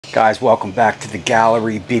Guys, welcome back to the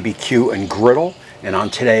Gallery BBQ and Griddle. And on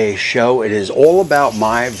today's show, it is all about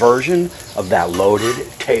my version of that loaded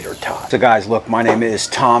tater tot. So guys, look, my name is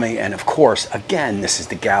Tommy, and of course, again, this is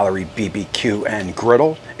the Gallery BBQ and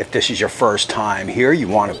Griddle. If this is your first time here, you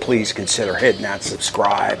want to please consider hitting that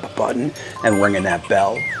subscribe button and ringing that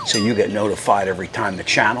bell so you get notified every time the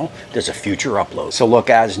channel does a future upload. So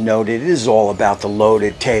look, as noted, it is all about the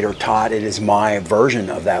loaded tater tot. It is my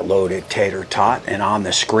version of that loaded tater tot, and on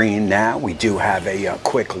the screen now, we do have a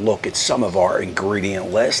quick look at some of our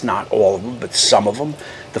ingredient list, not all of them, but some of them.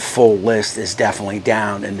 The full list is definitely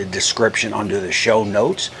down in the description under the show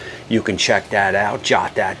notes. You can check that out,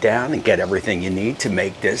 jot that down, and get everything you need to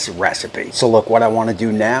make this recipe. So look, what I want to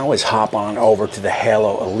do now is hop on over to the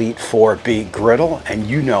Halo Elite4b Griddle, and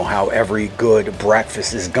you know how every good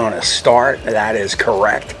breakfast is gonna start. That is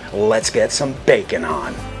correct. Let's get some bacon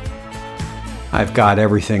on. I've got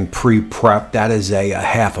everything pre-prepped. That is a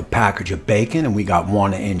half a package of bacon, and we got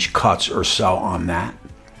 1-inch cuts or so on that.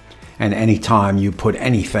 And anytime you put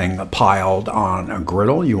anything piled on a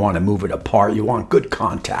griddle, you want to move it apart. You want good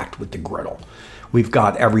contact with the griddle. We've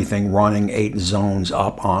got everything running 8 zones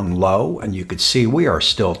up on low, and you can see we are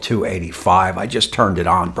still 285. I just turned it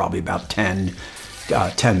on probably about 10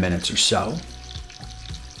 minutes or so.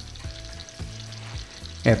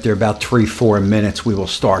 After about 3-4 minutes, we will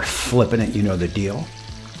start flipping it. You know the deal.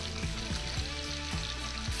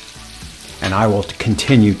 And I will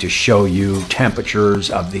continue to show you temperatures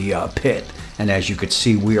of the pit. And as you can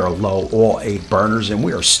see, we are low all 8 burners, and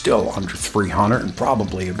we are still under 300 and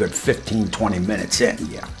probably a good 15-20 minutes in.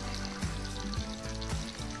 Yeah.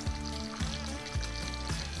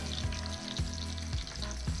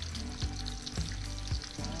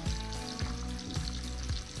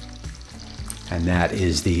 And that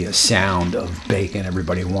is the sound of bacon.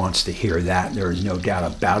 Everybody wants to hear that. There is no doubt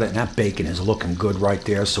about it. And that bacon is looking good right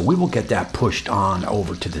there. So we will get that pushed on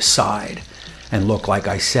over to the side. And look, like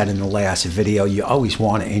I said in the last video, you always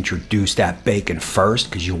want to introduce that bacon first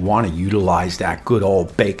because you want to utilize that good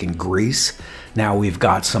old bacon grease. Now we've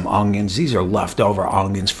got some onions. These are leftover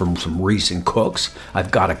onions from some recent cooks. I've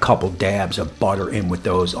got a couple dabs of butter in with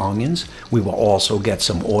those onions. We will also get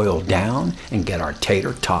some oil down and get our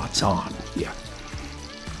tater tots on. Yeah.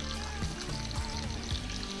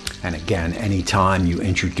 And again, anytime you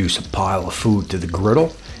introduce a pile of food to the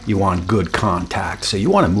griddle, you want good contact. So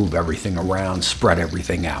you want to move everything around, spread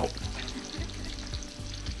everything out.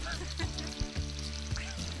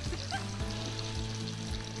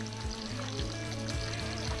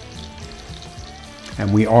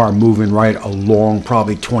 And we are moving right along,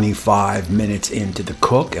 probably 25 minutes into the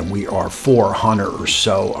cook, and we are 400 or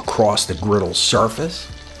so across the griddle surface.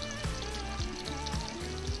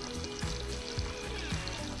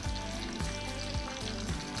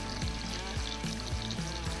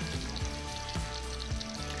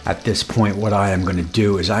 At this point, what I am going to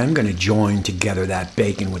do is I am going to join together that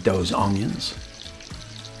bacon with those onions.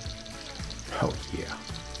 Oh, yeah.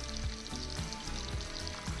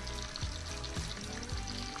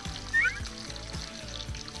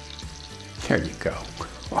 There you go.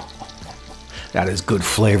 That is good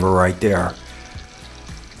flavor right there.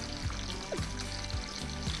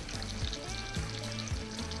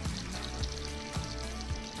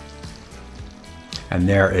 And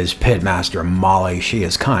there is Pitmaster Molly. She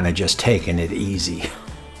is kind of just taking it easy.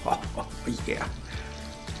 Oh, yeah.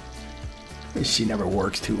 She never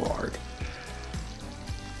works too hard.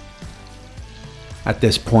 At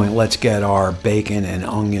this point, let's get our bacon and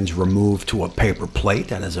onions removed to a paper plate.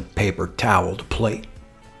 That is a paper toweled plate.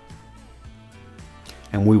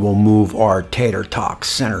 And we will move our tater tots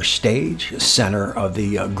center stage, center of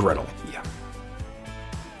the griddle. Yeah.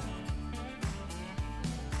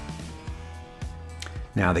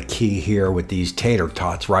 Now the key here with these tater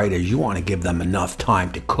tots, right, is you want to give them enough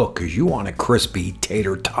time to cook because you want a crispy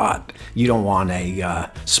tater tot. You don't want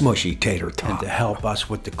a smushy tater tot. And to help us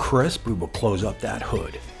with the crisp, we will close up that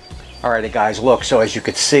hood. Alrighty guys, look, so as you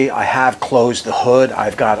can see, I have closed the hood.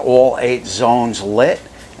 I've got all 8 zones lit,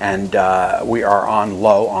 and we are on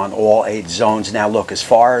low on all 8 zones. Now look, as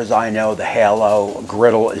far as I know, the Halo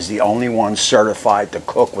Griddle is the only one certified to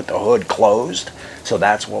cook with the hood closed. So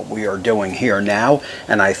that's what we are doing here now.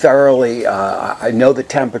 And I thoroughly, I know the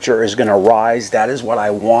temperature is going to rise. That is what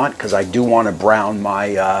I want because I do want to brown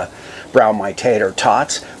my tater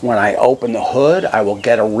tots. When I open the hood, I will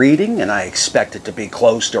get a reading, and I expect it to be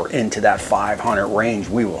close or into that 500 range.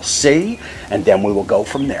 We will see, and then we will go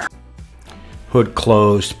from there. Hood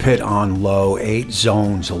closed, pit on low, 8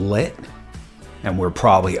 zones lit, and we're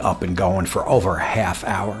probably up and going for over a half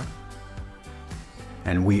hour.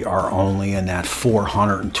 And we are only in that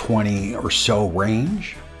 420 or so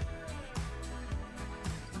range.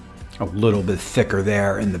 A little bit thicker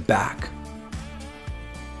there in the back.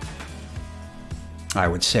 I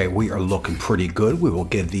would say we are looking pretty good. We will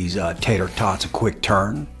give these tater tots a quick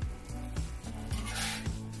turn.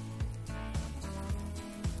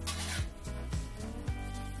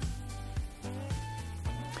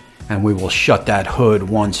 And we will shut that hood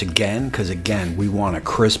once again, because again, we want a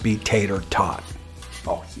crispy tater tot.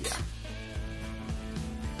 Oh yeah.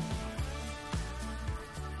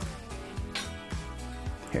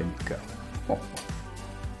 Here you go. Oh.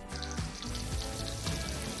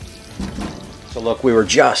 So look, we were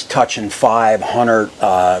just touching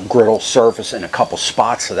 500 griddle surface in a couple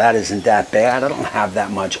spots, so that isn't that bad. I don't have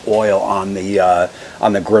that much oil on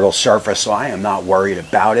the griddle surface, so I am not worried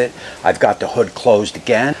about it. I've got the hood closed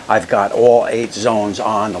again. I've got all 8 zones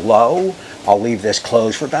on low. I'll leave this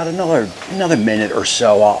closed for about another minute or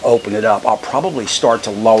so. I'll open it up. I'll probably start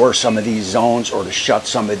to lower some of these zones or to shut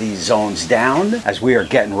some of these zones down as we are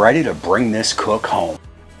getting ready to bring this cook home.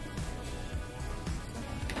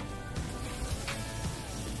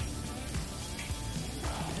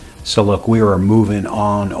 So look, we are moving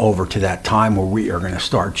on over to that time where we are going to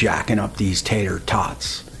start jacking up these tater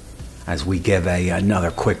tots. As we give another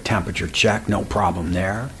quick temperature check, no problem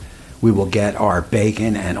there. We will get our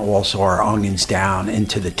bacon and also our onions down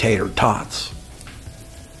into the tater tots.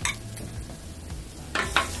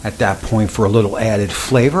 At that point, for a little added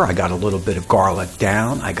flavor, I got a little bit of garlic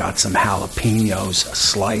down. I got some jalapeños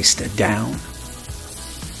sliced down.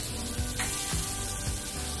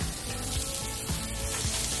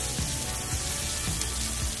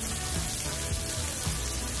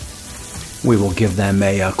 We will give them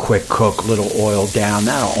a quick cook, little oil down.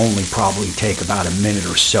 That'll only probably take about a minute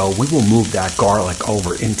or so. We will move that garlic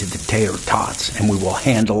over into the tater tots, and we will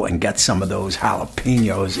handle and get some of those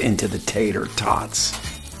jalapeños into the tater tots.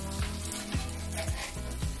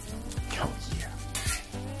 Oh yeah.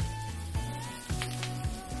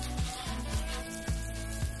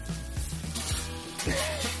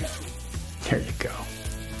 There you go.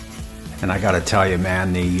 And I gotta tell you,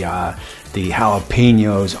 man, the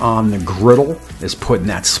jalapeños on the griddle is putting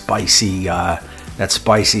that spicy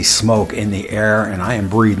smoke in the air, and I am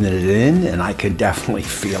breathing it in, and I can definitely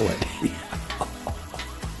feel it.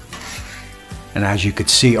 And as you can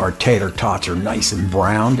see, our tater tots are nice and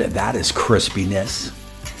browned. That is crispiness.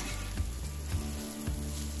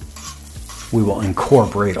 We will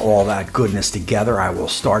incorporate all that goodness together. I will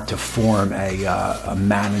start to form a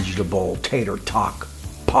manageable tater tot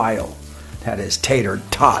pile. That is tater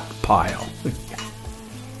tot pile.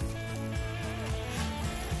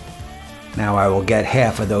 Now I will get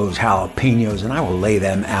half of those jalapeños and I will lay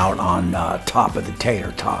them out on top of the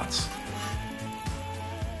tater tots.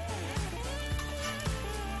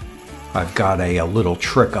 I've got a little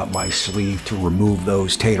trick up my sleeve to remove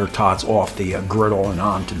those tater tots off the griddle and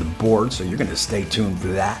onto the board, so you're going to stay tuned for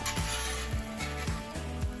that.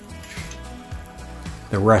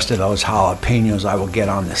 The rest of those jalapeños I will get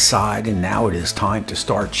on the side, and now it is time to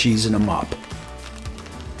start cheesing them up.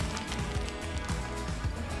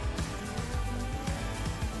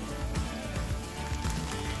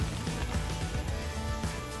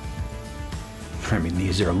 I mean,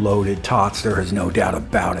 these are loaded tots, there is no doubt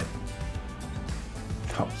about it.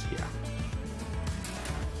 Oh, yeah.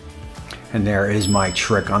 And there is my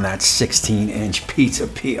trick on that 16-inch pizza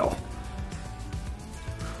peel.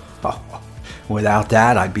 Oh. Without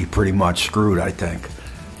that, I'd be pretty much screwed, I think.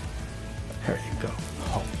 There you go.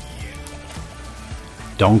 Oh, yeah.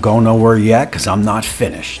 Don't go nowhere yet, because I'm not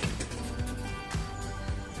finished.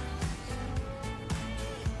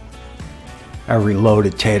 Every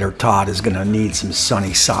loaded tater tot is going to need some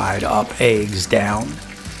sunny side up eggs down.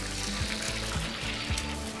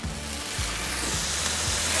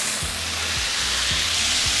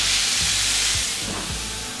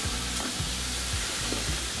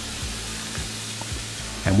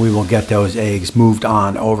 And we will get those eggs moved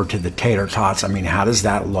on over to the tater tots. I mean, how does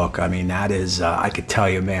that look? I mean, that is, I could tell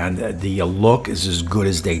you, man, the look is as good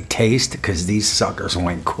as they taste, because these suckers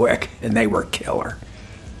went quick and they were killer.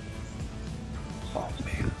 Oh,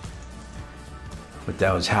 man. With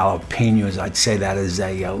those jalapeños, I'd say that is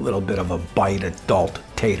a little bit of a bite adult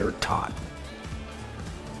tater tot.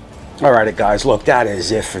 All right, guys, look, that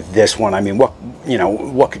is it for this one. I mean,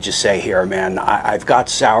 what could you say here, man? I've got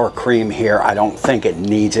sour cream here. I don't think it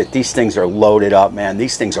needs it. These things are loaded up, man.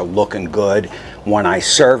 These things are looking good. When I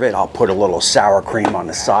serve it, I'll put a little sour cream on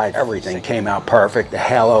the side. Everything came out perfect. The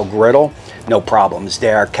Halo Griddle, no problems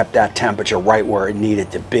there. Kept that temperature right where it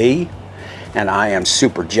needed to be. And I am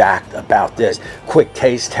super jacked about this. Quick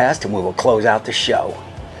taste test, and we will close out the show.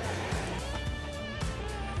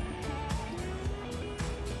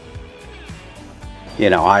 You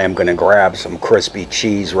know, I am going to grab some crispy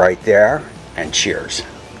cheese right there, and cheers.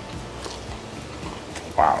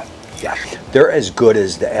 Wow. Yeah, they're as good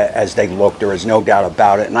as they look. There is no doubt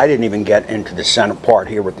about it. And I didn't even get into the center part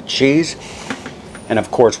here with the cheese. And of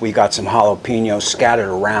course, we got some jalapeños scattered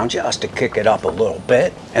around just to kick it up a little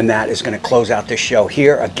bit. And that is going to close out this show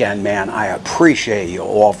here. Again, man, I appreciate you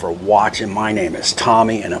all for watching. My name is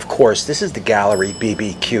Tommy. And of course, this is the Gallery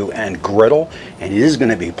BBQ and Griddle. And it is going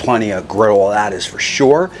to be plenty of griddle, that is for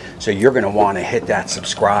sure. So you're going to want to hit that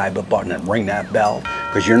subscribe button and ring that bell,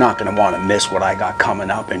 because you're not going to want to miss what I got coming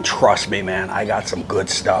up. And trust me, man, I got some good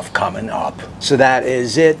stuff coming up. So that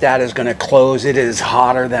is it. That is going to close. It is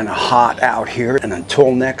hotter than hot out here. And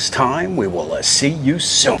until next time, we will see you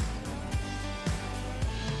soon.